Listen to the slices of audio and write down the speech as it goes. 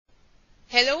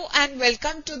Hello and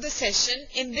welcome to the session.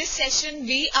 In this session,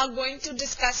 we are going to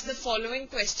discuss the following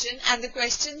question, and the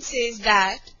question says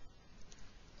that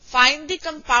find the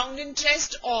compound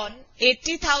interest on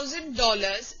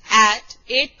 $80,000 at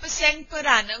 8% per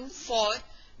annum for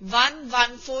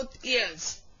 1/4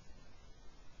 years.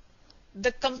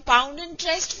 The compound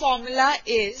interest formula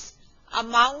is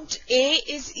amount A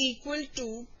is equal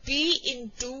to P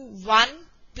into 1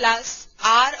 plus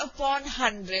R upon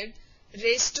 100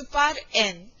 raised to power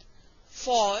n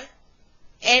for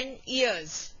n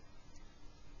years.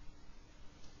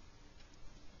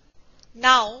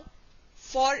 Now,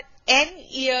 for n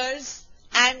years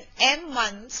and m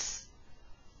months,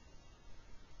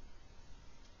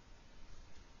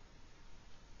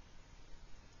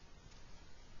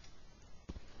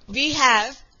 we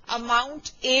have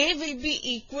amount A will be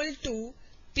equal to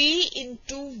P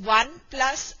into 1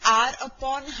 plus R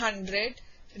upon 100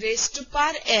 raised to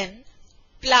power n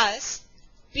plus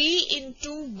P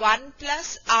into 1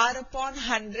 plus R upon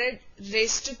 100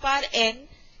 raised to power n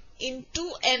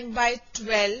into n by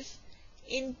 12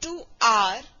 into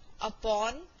R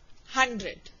upon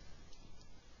 100.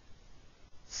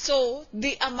 So,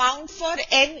 the amount for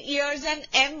n years and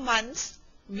m months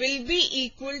will be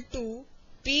equal to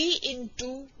P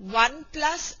into 1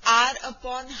 plus R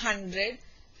upon 100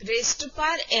 raised to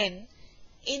power n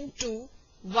into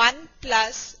 1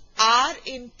 plus R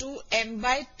into m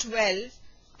by 12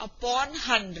 upon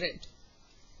 100.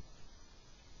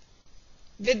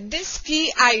 With this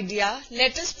key idea,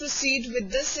 let us proceed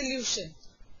with the solution.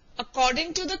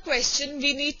 According to the question,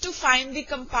 we need to find the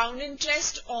compound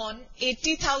interest on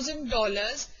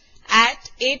 $80,000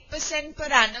 at 8% per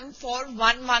annum for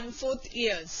 1/4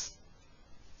 years.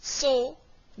 So,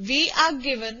 we are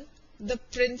given the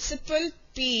principal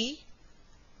P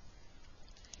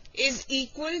is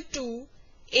equal to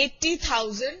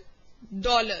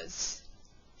 $80,000.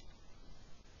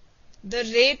 The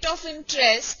rate of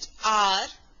interest R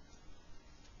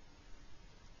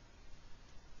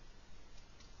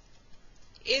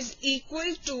is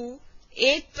equal to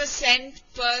 8%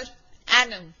 per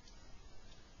annum,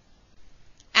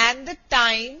 and the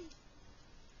time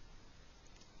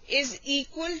is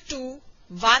equal to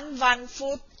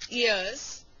 1/4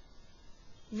 years,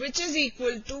 which is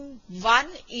equal to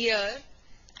 1 year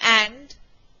and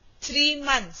 3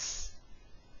 months.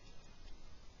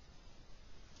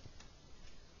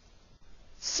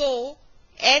 So,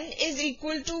 n is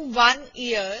equal to 1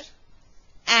 year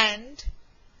and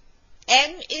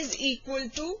m is equal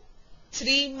to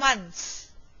 3 months,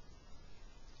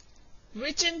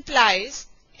 which implies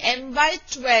m by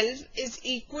 12 is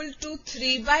equal to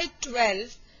 3 by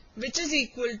 12, which is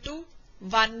equal to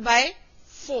 1 by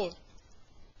 4.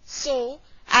 So,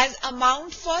 as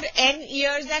amount for n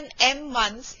years and m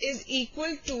months is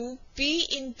equal to P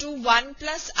into 1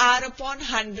 plus R upon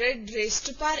 100 raised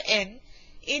to power n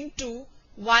into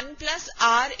 1 plus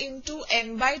R into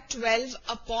m by 12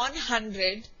 upon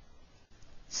 100.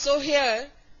 So, here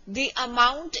the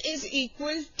amount is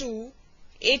equal to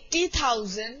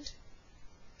 80,000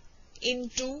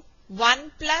 into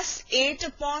 1 plus 8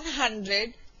 upon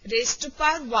 100 raised to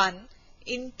power 1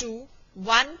 into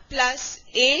 1 plus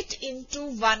 8 into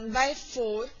 1 by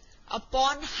 4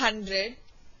 upon $100.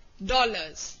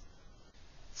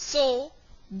 So,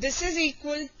 this is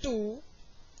equal to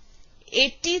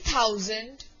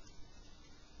 80,000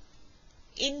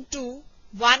 into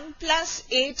 1 plus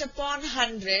 8 upon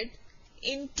 100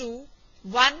 into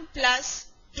 1 plus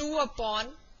 2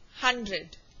 upon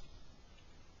 100.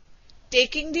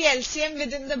 Taking the LCM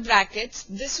within the brackets,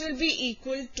 this will be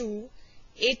equal to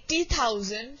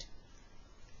 80,000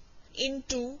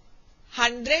 into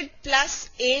 100 plus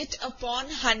 8 upon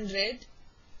 100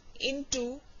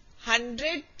 into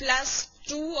 100 plus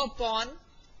 2 upon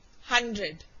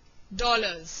 $100,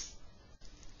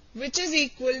 which is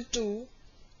equal to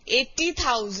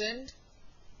 80,000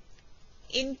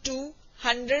 into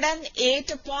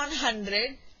 108 upon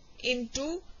 100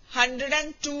 into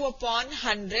 102 upon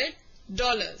 $100.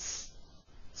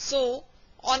 So,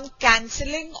 on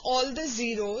cancelling all the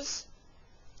zeros,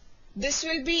 this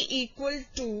will be equal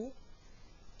to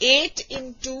 8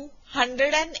 into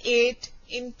 108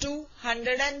 into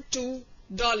 $102,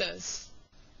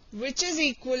 which is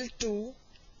equal to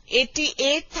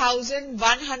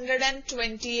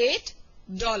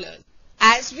 $88,128.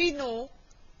 As we know,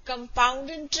 compound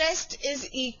interest is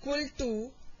equal to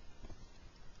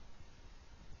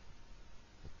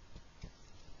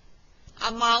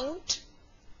amount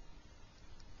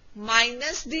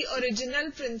minus the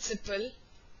original principal.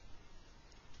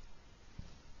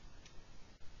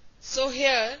 So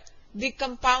here the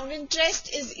compound interest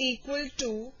is equal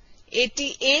to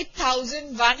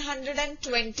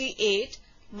 $88,128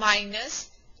 minus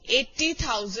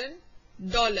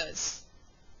 $80,000,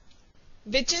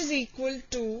 which is equal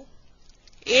to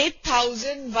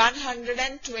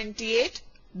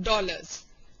 $8,128,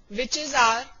 which is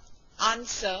our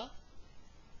answer.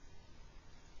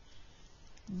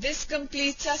 This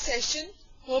completes our session.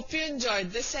 Hope you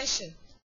enjoyed this session.